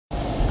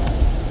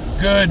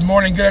Good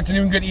morning, good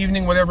afternoon, good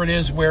evening, whatever it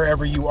is,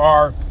 wherever you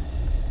are.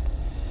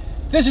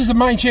 This is the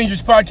Mind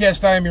Changers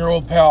Podcast. I am your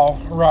old pal,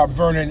 Rob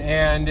Vernon,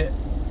 and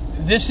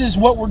this is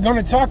what we're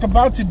going to talk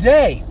about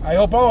today. I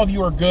hope all of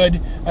you are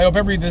good. I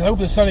hope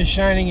the sun is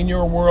shining in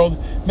your world,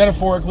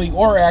 metaphorically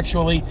or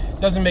actually.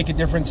 Doesn't make a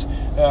difference.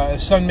 The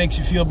sun makes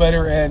you feel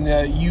better,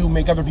 and you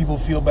make other people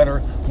feel better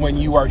when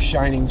you are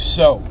shining.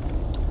 So,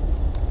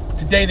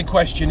 today the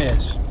question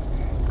is,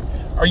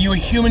 are you a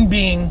human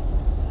being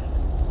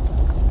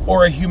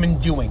or a human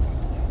doing?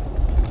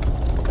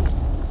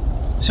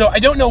 So I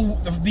don't know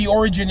the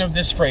origin of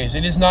this phrase.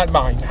 It is not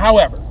mine.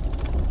 However,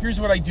 here's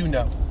what I do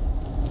know.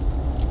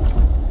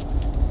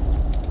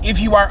 If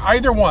you are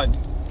either one,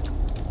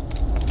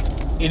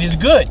 it is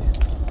good.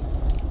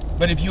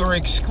 But if you are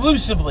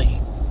exclusively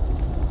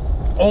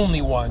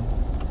only one,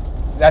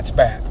 that's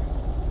bad.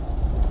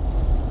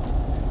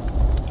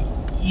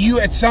 You,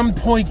 at some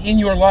point in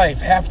your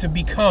life, have to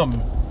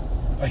become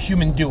a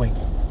human doing.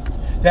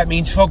 That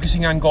means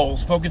focusing on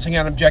goals, focusing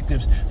on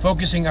objectives,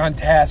 focusing on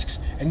tasks,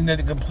 and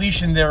the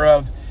completion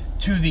thereof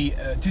to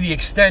the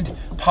extent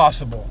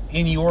possible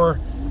in your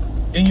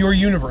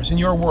universe, in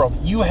your world.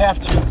 You have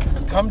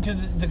to come to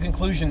the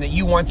conclusion that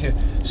you want to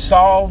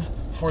solve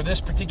for this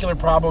particular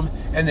problem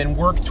and then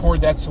work toward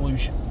that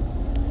solution.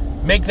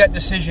 Make that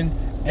decision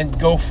and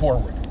go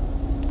forward.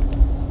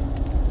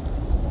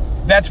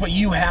 That's what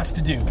you have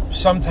to do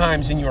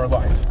sometimes in your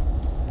life.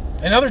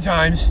 And other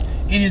times,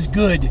 it is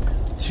good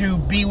to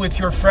be with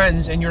your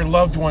friends and your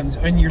loved ones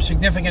and your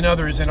significant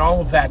others and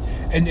all of that,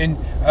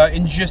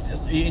 and just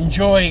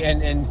enjoy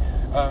and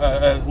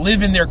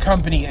live in their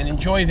company and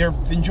enjoy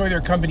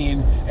their company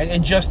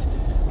and just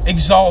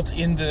exalt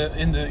in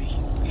the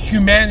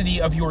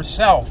humanity of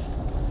yourself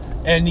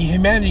and the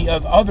humanity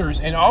of others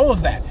and all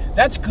of that.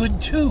 That's good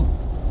too.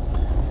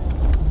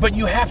 But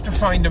you have to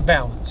find a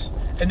balance.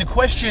 And the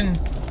question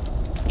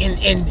in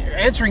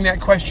answering that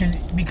question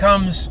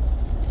becomes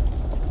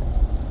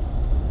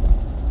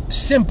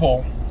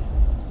simple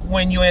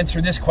when you answer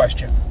this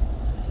question.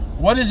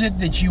 What is it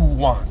that you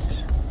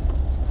want?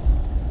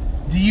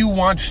 Do you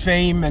want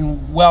fame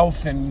and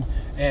wealth and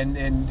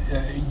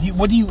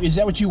is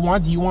that what you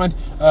want? Do you want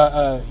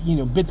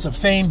bits of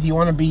fame? Do you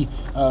want to be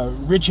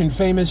rich and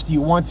famous? Do you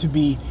want to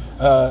be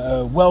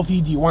wealthy?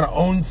 Do you want to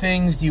own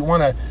things?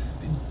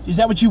 Is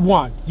that what you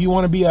want? Do you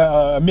want to be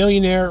a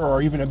millionaire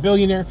or even a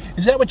billionaire?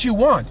 Is that what you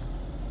want?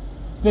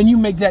 Then you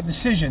make that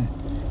decision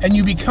and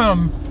you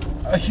become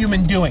a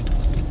human doing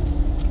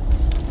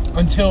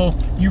until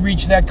you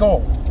reach that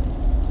goal.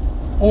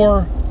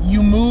 Or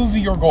you move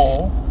your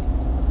goal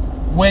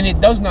when it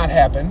does not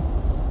happen.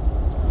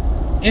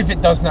 If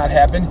it does not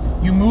happen,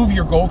 you move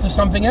your goal to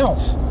something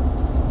else.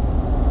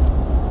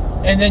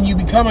 And then you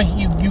become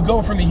you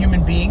go from the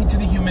human being to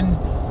the human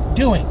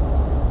doing.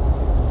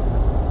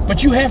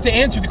 But you have to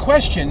answer the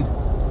question,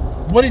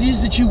 what it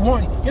is that you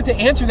want. You have to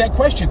answer that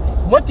question.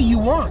 What do you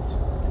want?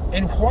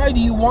 And why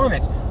do you want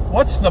it?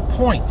 What's the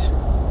point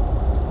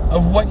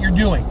of what you're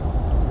doing?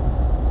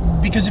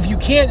 Because if you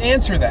can't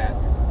answer that,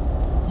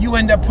 you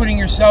end up putting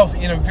yourself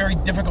in a very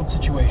difficult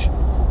situation.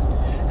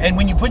 And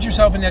when you put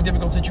yourself in that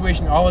difficult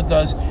situation, all it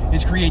does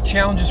is create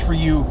challenges for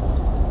you,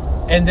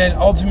 and then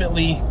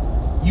ultimately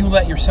you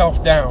let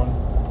yourself down.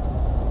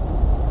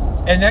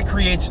 And that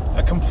creates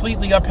a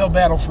completely uphill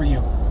battle for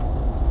you.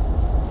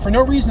 For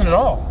no reason at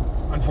all,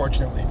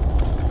 unfortunately.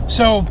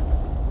 So,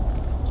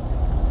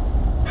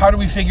 how do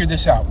we figure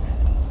this out?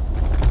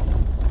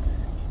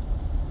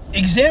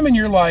 Examine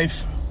your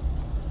life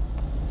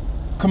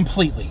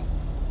completely,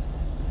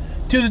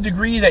 to the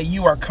degree that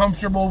you are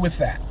comfortable with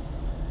that.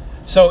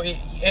 So,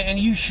 and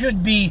you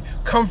should be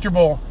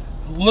comfortable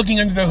looking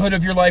under the hood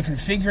of your life and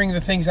figuring the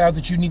things out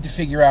that you need to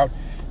figure out,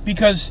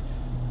 because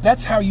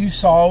that's how you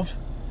solve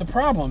the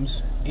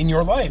problems in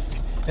your life.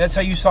 That's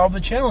how you solve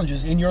the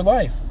challenges in your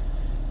life.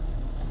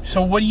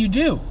 So what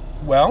do?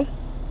 Well,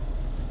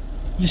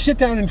 you sit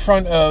down in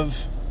front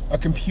of a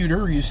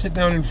computer, or you sit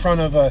down in front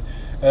of a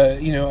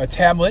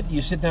tablet,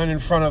 you sit down in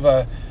front of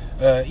a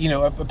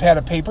pad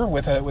of paper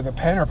with a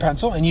pen or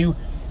pencil, and you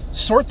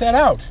sort that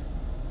out.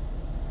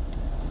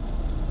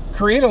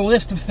 Create a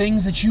list of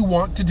things that you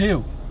want to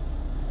do.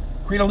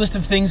 Create a list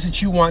of things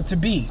that you want to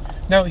be.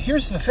 Now,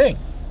 here's the thing.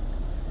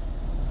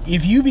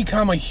 If you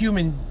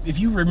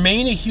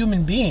remain a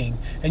human being,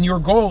 and your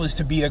goal is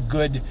to be a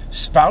good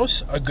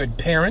spouse, a good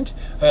parent,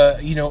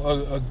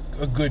 a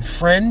good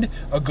friend,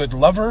 a good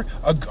lover,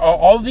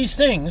 all of these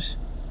things,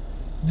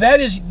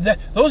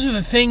 those are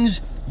the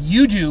things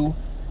you do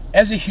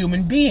as a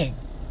human being.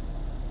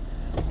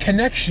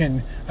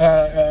 Connection,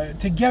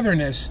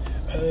 togetherness,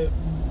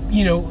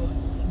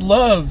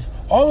 love,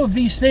 all of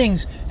these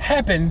things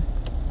happen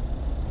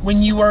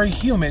when you are a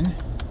human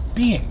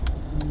being.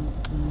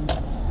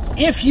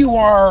 If you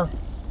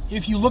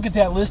look at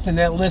that list and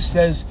that list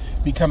says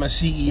become a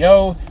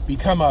CEO,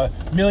 become a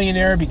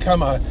millionaire, become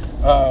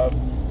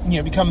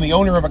the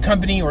owner of a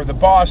company, or the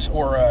boss,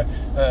 or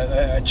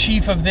a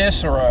chief of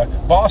this, or a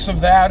boss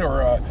of that,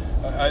 or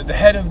the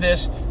head of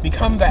this,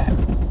 become that.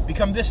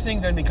 Become this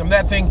thing, then become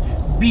that thing.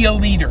 Be a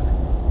leader.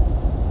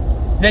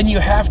 then you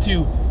have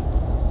to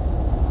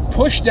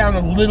push down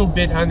a little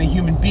bit on the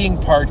human being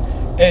part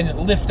and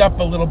lift up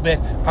a little bit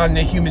on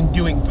the human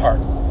doing part.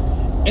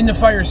 In the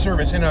fire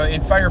service, in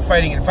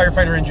firefighting and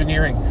firefighter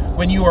engineering,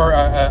 when you are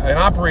an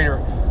operator,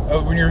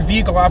 when you're a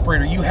vehicle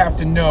operator, you have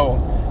to know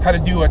how to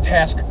do a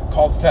task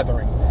called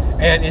feathering.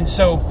 And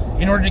so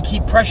in order to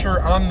keep pressure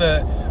on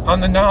the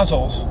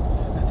nozzles,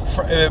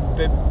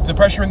 the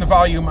pressure and the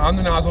volume on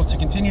the nozzles to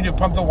continue to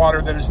pump the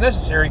water that is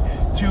necessary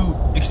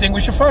to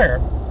extinguish a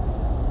fire,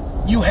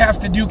 you have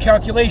to do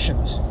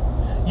calculations.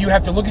 You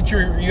have to look at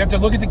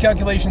the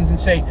calculations and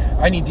say,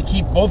 I need to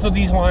keep both of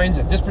these lines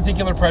at this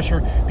particular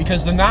pressure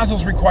because the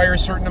nozzles require a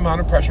certain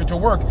amount of pressure to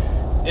work,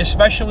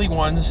 especially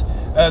ones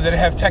that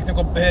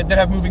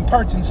have moving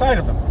parts inside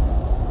of them.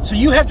 So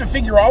you have to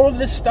figure all of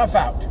this stuff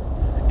out.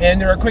 And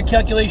there are quick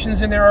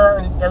calculations, and there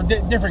are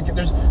different.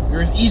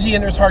 There's easy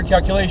and there's hard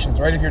calculations,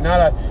 right? If you're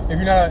not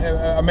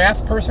a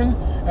math person,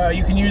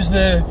 you can use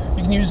the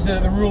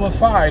rule of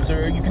fives,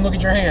 or you can look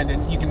at your hand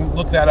and you can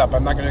look that up.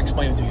 I'm not going to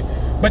explain it to you.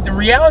 But the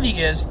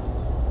reality is,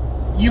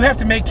 you have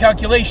to make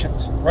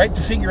calculations, right,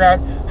 to figure out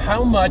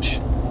how much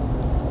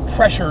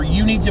pressure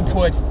you need to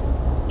put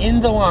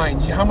in the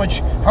lines, how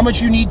much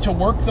you need to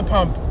work the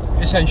pump,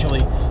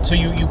 essentially. So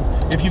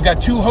if you've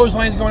got two hose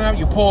lines going out,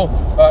 you pull,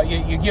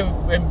 you give,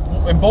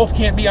 and both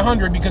can't be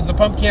 100 because the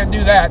pump can't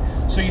do that.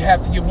 So you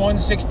have to give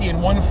 160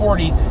 and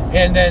 140,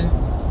 and then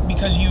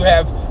because you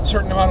have a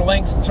certain amount of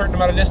length and certain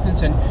amount of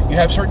distance, and you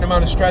have a certain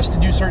amount of stress to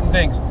do certain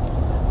things.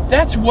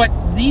 That's what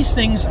these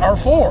things are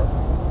for.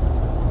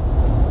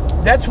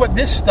 That's what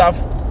this stuff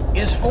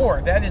is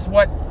for. That is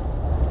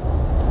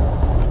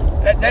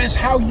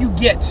how you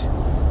get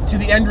to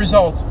the end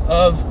result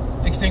of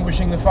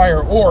extinguishing the fire,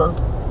 or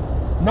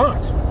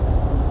not,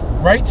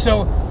 right?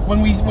 So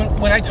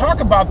when I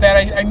talk about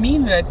that, I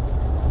mean that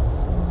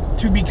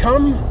to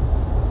become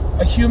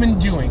a human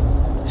doing,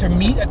 to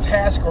meet a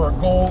task or a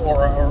goal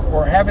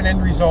or have an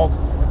end result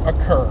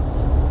occur,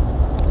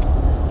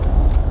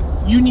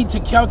 you need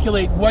to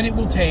calculate what it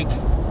will take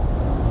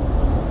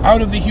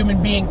out of the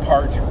human being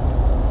part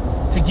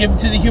to give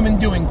to the human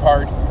doing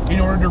part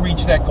in order to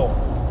reach that goal.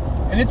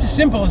 And it's as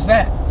simple as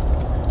that.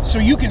 So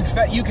you can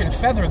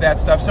feather that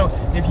stuff. So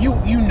if you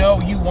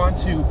want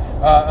to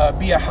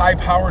be a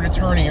high-powered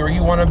attorney, or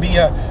you want to be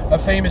a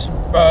famous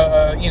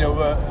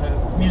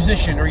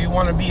musician, or you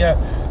want to be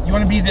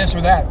this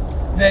or that,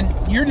 then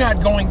you're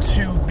not going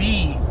to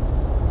be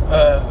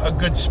a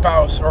good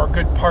spouse or a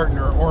good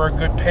partner or a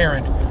good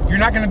parent. You're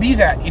not going to be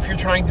that if you're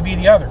trying to be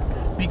the other,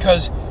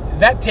 because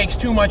that takes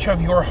too much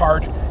of your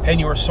heart and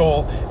your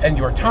soul and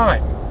your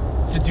time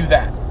to do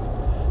that.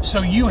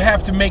 So you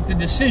have to make the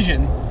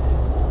decision.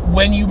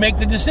 When you make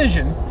the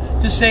decision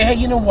to say, hey,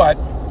 you know what?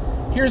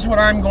 Here's what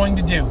I'm going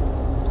to do.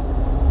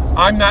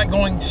 I'm not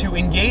going to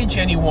engage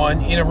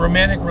anyone in a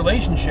romantic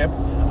relationship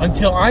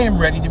until I am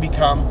ready to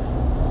become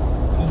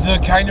the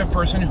kind of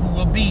person who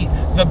will be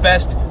the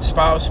best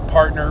spouse,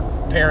 partner,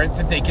 parent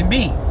that they can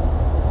be.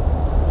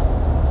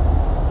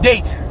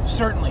 Date,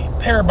 certainly.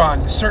 Pair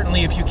bond,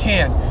 certainly, if you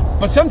can.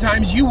 But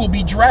sometimes you will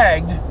be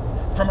dragged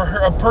from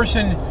a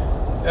person,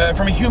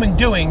 from a human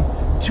doing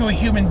to a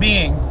human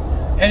being,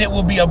 and it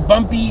will be a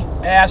bumpy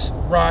ass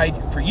ride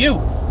for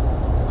you.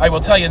 I will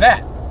tell you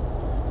that.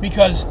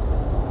 Because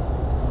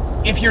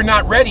if you're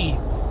not ready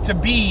to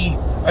be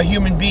a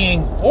human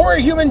being or a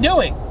human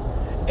doing,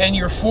 and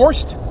you're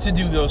forced to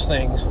do those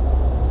things,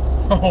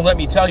 oh, let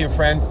me tell you,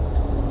 friend,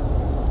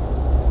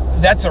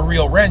 that's a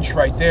real wrench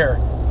right there.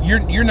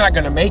 You're not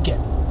going to make it.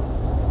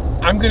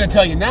 I'm going to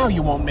tell you now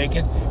you won't make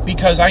it,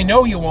 because I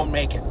know you won't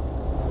make it.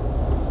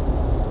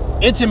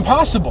 It's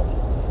impossible.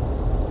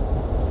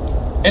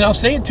 And I'll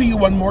say it to you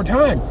one more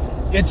time.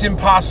 It's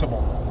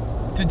impossible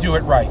to do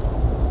it right.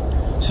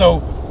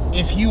 So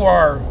if you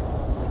are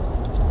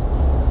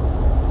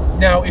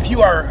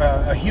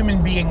a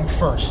human being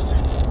first,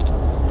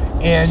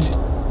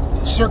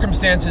 and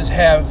circumstances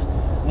have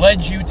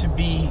led you to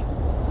be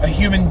a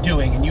human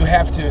doing, and you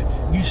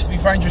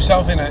find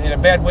yourself in a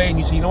bad way, and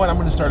you say, you know what, I'm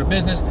going to start a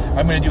business,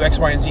 I'm going to do X,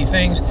 Y, and Z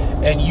things,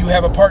 and you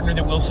have a partner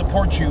that will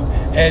support you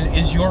and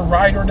is your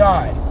ride or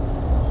die,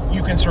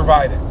 you can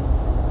survive it.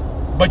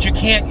 But you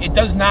can't,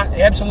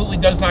 absolutely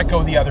does not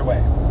go the other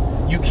way.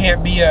 You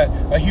can't be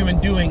a human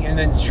doing and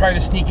then try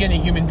to sneak in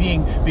a human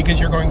being, because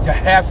you're going to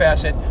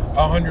half-ass it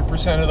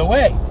 100% of the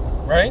way,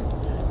 right?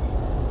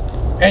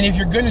 And if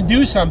you're going to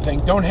do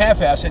something, don't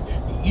half-ass it,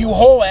 you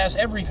whole-ass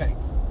everything.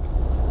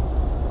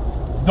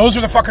 Those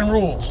are the fucking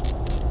rules.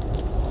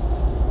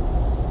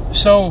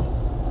 So,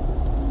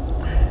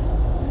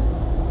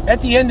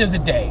 at the end of the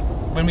day,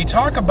 when we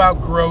talk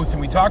about growth,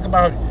 and we talk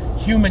about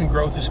human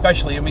growth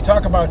especially, and we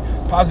talk about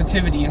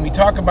positivity, and we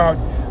talk about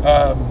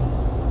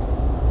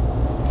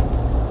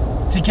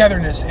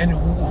togetherness and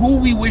who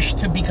we wish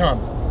to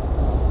become,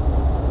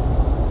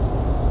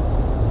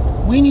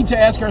 we need to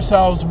ask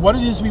ourselves what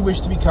it is we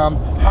wish to become,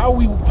 how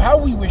we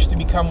wish to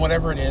become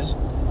whatever it is,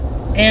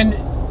 and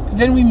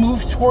then we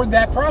move toward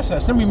that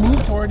process. Then we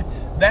move toward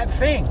that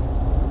thing.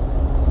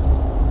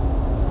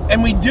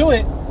 And we do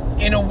it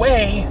in a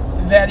way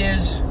that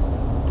is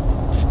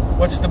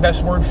what's the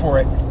best word for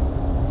it?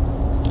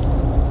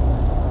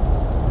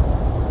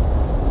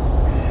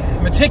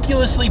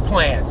 Meticulously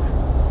planned,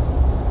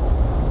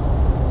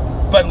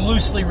 but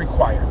loosely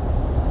required.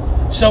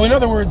 So in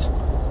other words,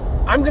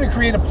 I'm going to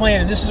create a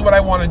plan and this is what I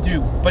want to do.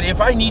 But if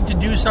I need to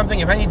do something,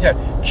 if I need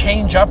to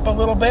change up a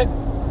little bit,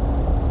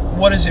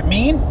 what does it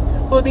mean?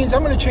 Well, it means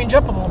I'm going to change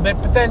up a little bit,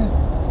 but then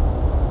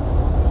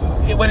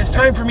when it's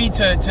time for me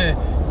to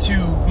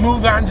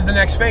move on to the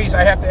next phase,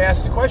 I have to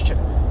ask the question,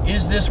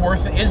 is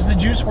the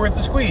juice worth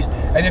the squeeze?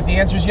 And if the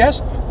answer is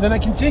yes, then I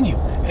continue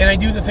and I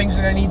do the things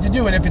that I need to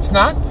do. And if it's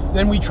not,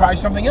 then we try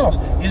something else.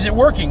 Is it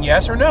working?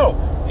 Yes or no?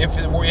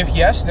 If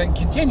yes, then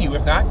continue.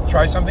 If not,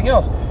 try something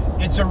else.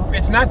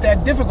 It's not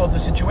that difficult a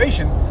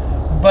situation,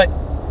 but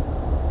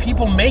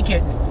people make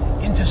it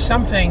into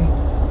something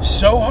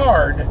so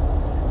hard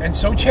and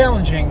so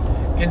challenging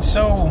and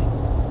so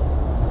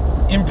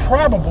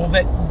improbable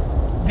that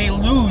they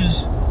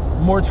lose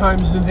more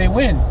times than they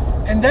win,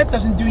 and that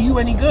doesn't do you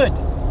any good.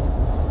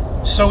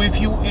 So if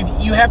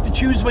you have to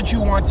choose what you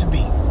want to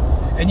be,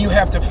 and you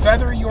have to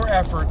feather your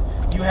effort,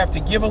 you have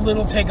to give a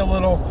little, take a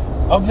little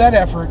of that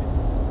effort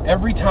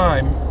every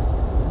time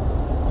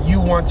you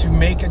want to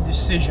make a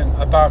decision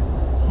about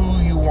who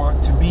you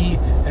want to be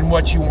and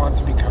what you want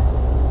to become.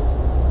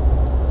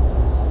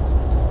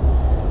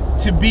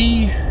 To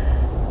be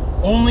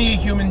only a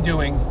human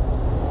doing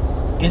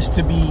is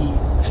to be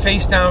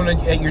face down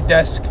at your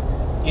desk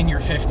in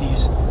your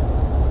 50s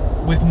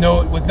with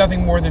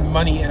nothing more than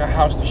money and a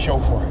house to show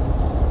for it.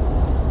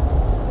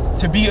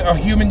 To be a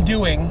human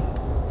doing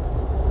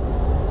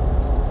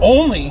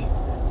only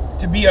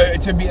to be a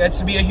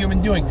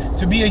human doing.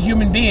 To be a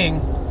human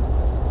being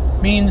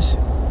means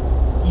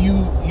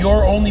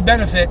your only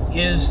benefit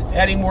is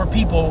adding more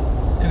people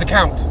to the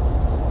count,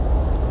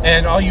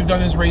 and all you've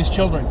done is raise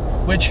children.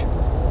 Which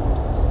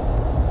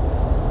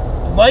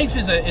life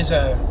is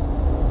a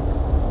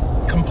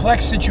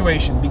complex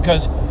situation,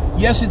 because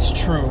yes, it's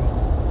true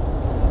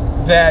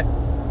that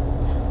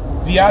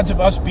the odds of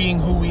us being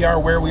who we are,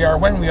 where we are,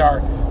 when we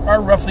are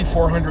roughly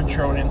 400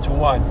 trillion to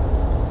 1.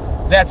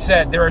 That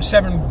said, there are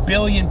 7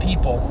 billion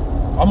people,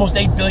 almost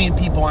 8 billion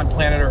people on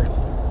planet Earth.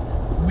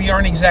 We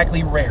aren't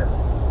exactly rare,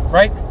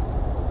 right?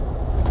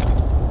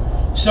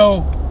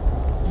 So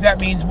that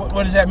means,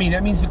 what does that mean?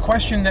 That means the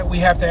question that we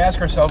have to ask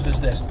ourselves is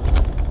this: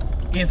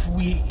 if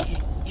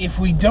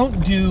we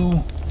don't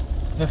do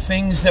the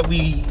things that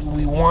we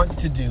want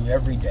to do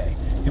every day,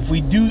 if we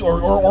do,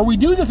 or we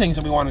do the things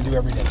that we want to do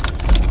every day,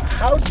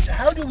 how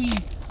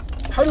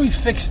do we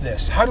fix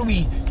this? How do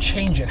we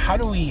change it? How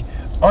do we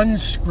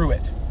unscrew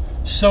it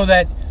so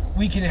that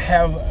we can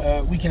have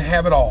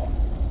it all?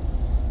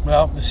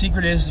 Well, the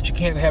secret is that you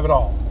can't have it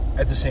all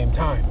at the same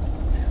time.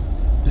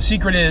 The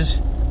secret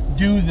is,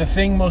 do the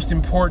thing most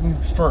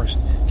important first.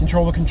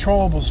 Control the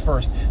controllables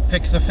first.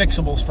 Fix the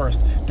fixables first.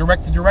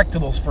 Direct the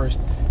directables first.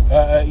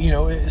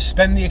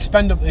 Expend the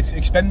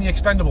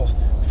expendables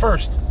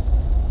first.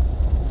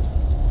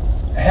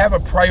 Have a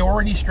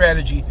priority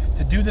strategy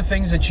to do the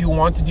things that you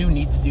want to do,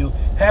 need to do,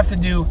 have to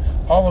do,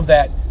 all of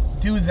that.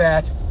 Do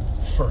that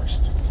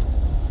first.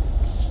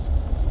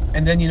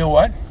 And then you know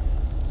what?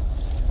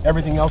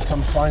 Everything else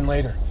comes fine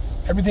later.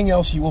 Everything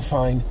else you will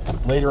find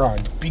later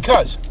on.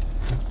 Because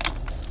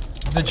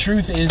the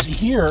truth is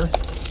here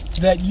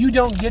that you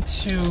don't get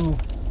to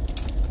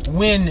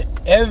win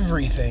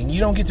everything. You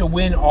don't get to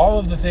win all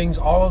of the things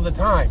all of the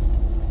time.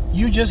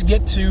 You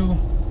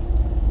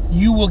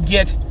will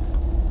get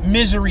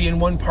misery in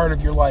one part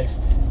of your life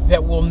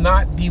that will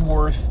not be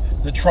worth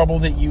the trouble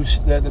that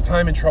the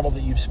time and trouble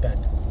that you've spent.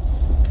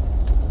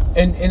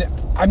 And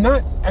I'm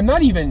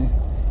not even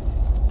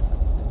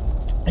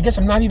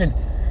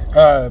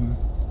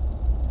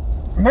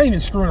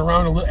screwing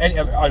around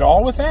at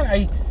all with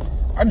that.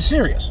 I'm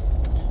serious.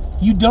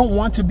 You don't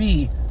want to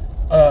be,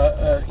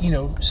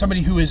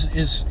 somebody who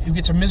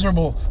gets a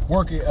miserable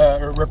work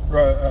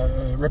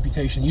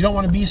reputation. You don't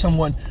want to be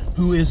someone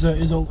who is a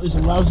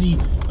lousy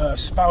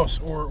spouse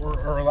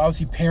or a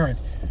lousy parent,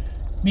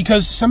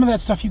 because some of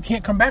that stuff you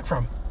can't come back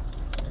from.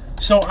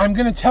 So I'm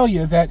going to tell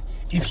you that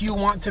if you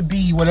want to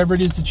be whatever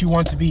it is that you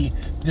want to be,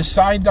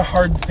 decide the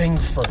hard thing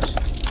first.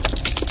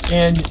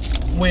 And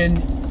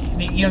when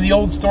the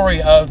old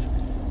story of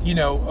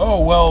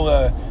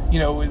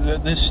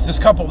this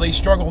couple, they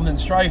struggled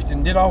and strifed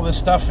and did all this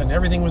stuff and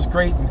everything was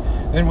great, and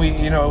then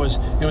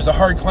it was a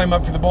hard climb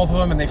up for the both of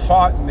them, and they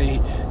fought and they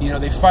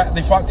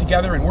fought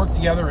together and worked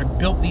together and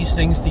built these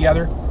things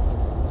together.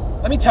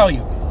 Let me tell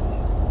you,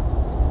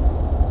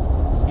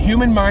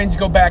 human minds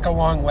go back a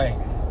long way,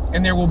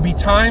 and there will be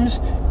times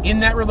in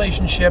that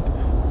relationship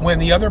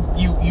when you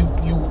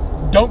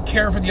don't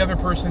care for the other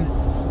person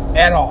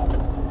at all,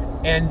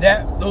 and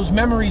those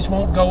memories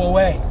won't go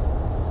away.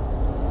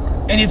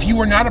 And if you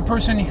are not a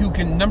person who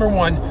can, number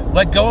one,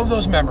 let go of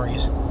those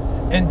memories,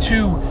 and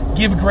two,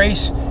 give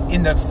grace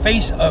in the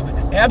face of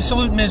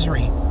absolute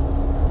misery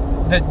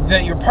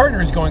that your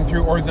partner is going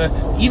through, or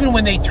even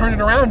when they turn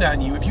it around on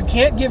you, if you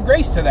can't give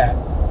grace to that,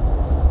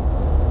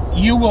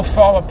 you will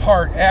fall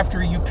apart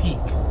after you peak.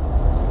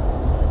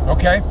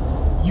 Okay?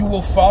 you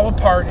will fall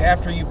apart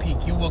after you peak.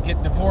 You will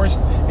get divorced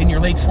in your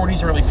late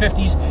 40s, early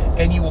 50s,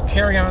 and you will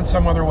carry on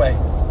some other way.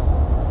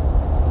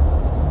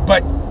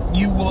 But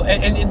you will,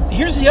 and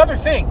here's the other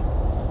thing.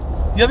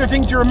 The other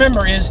thing to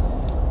remember is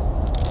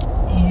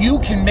you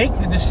can make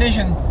the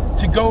decision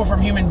to go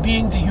from human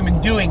being to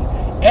human doing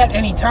at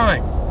any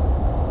time.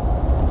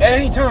 At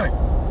any time.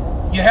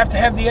 You have to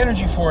have the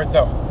energy for it,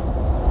 though.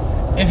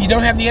 If you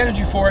don't have the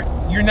energy for it,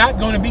 you're not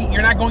going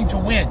to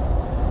win.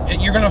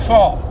 You're going to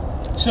fall.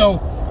 So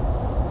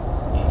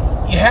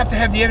you have to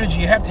have the energy,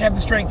 you have to have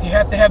the strength, you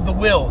have to have the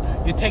will.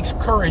 It takes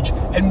courage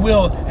and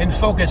will and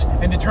focus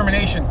and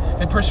determination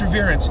and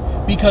perseverance,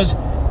 because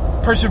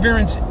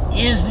perseverance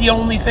is the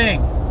only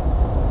thing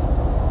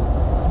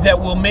that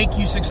will make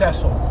you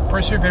successful.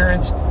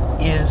 Perseverance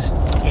is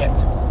it.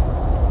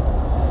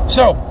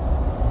 So,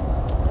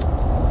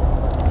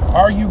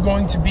 are you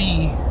going to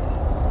be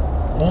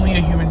only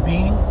a human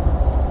being,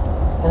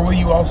 or will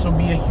you also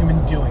be a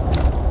human doing?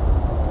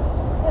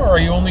 Or are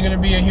you only going to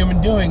be a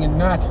human doing and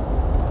not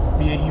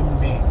be a human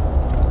being?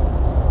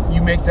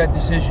 You make that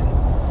decision.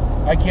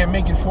 I can't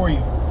make it for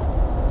you.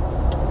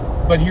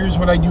 But here's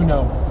what I do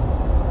know.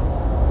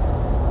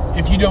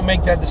 If you don't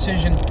make that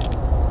decision,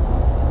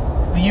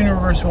 the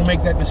universe will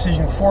make that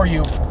decision for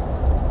you.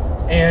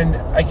 And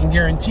I can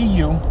guarantee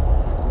you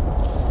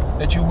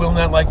that you will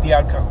not like the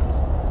outcome.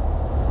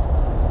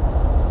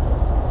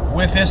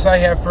 With this, I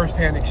have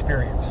firsthand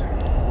experience.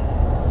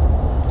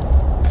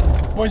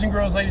 Boys and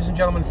girls, ladies and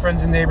gentlemen,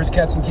 friends and neighbors,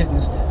 cats and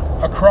kittens,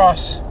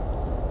 across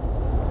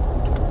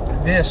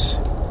this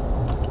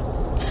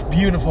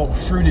beautiful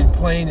fruited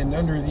plain and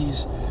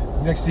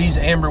next to these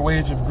amber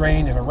waves of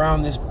grain and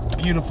around this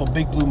beautiful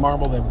big blue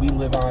marble that we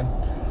live on,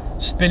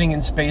 spinning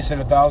in space at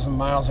 1,000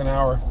 miles an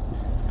hour.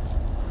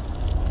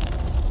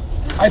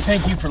 I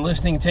thank you for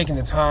listening, taking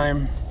the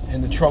time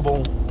and the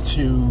trouble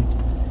to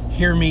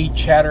hear me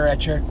chatter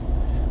at you.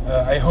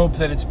 I hope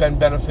that it's been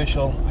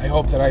beneficial. I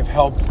hope that I've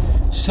helped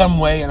some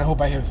way, and I hope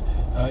I have,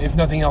 if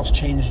nothing else,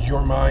 changed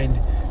your mind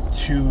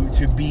to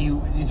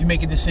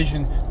make a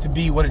decision to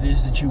be what it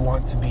is that you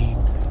want to be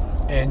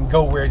and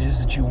go where it is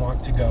that you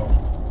want to go.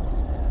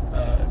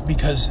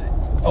 Because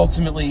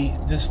ultimately,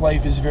 this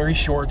life is very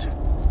short.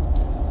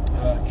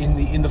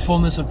 In the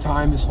fullness of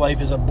time, this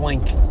life is a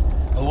blink,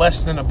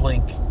 less than a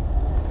blink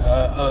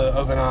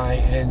of an eye,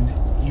 and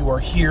you are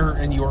here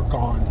and you are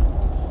gone.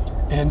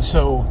 And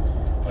so,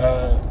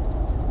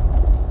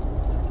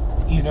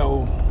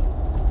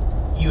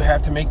 you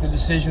have to make the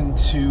decision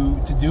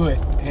to do it,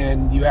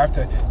 and you have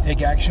to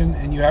take action,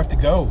 and you have to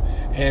go.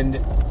 And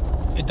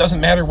it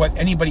doesn't matter what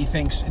anybody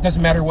thinks. It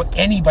doesn't matter what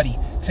anybody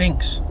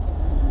thinks.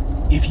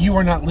 If you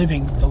are not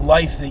living the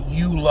life that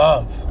you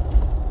love,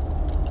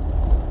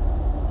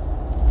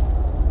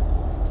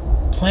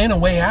 plan a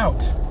way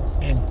out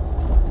and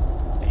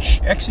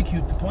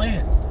execute the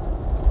plan.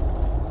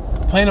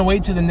 Plan a way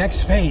to the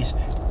next phase.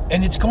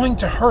 And it's going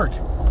to hurt.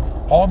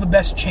 All the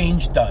best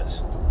change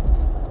does.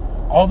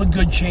 All the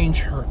good change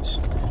hurts.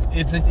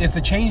 If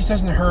the change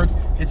doesn't hurt,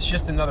 it's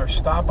just another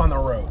stop on the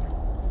road.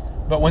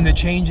 But when the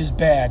change is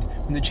bad,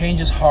 when the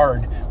change is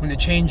hard, when the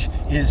change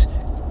is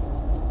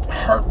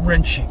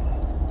heart-wrenching,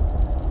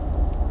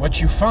 what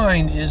you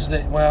find is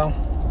that, well,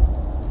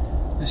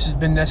 this has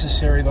been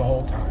necessary the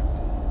whole time.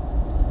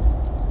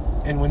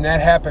 And when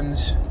that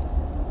happens,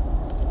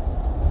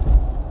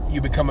 you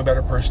become a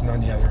better person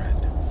on the other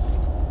end.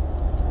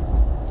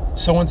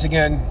 So once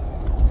again,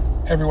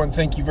 everyone,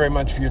 thank you very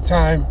much for your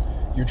time,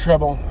 your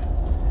trouble,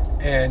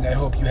 and I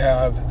hope you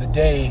have the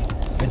day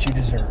that you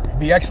deserve.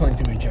 Be excellent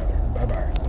to each other. Bye-bye.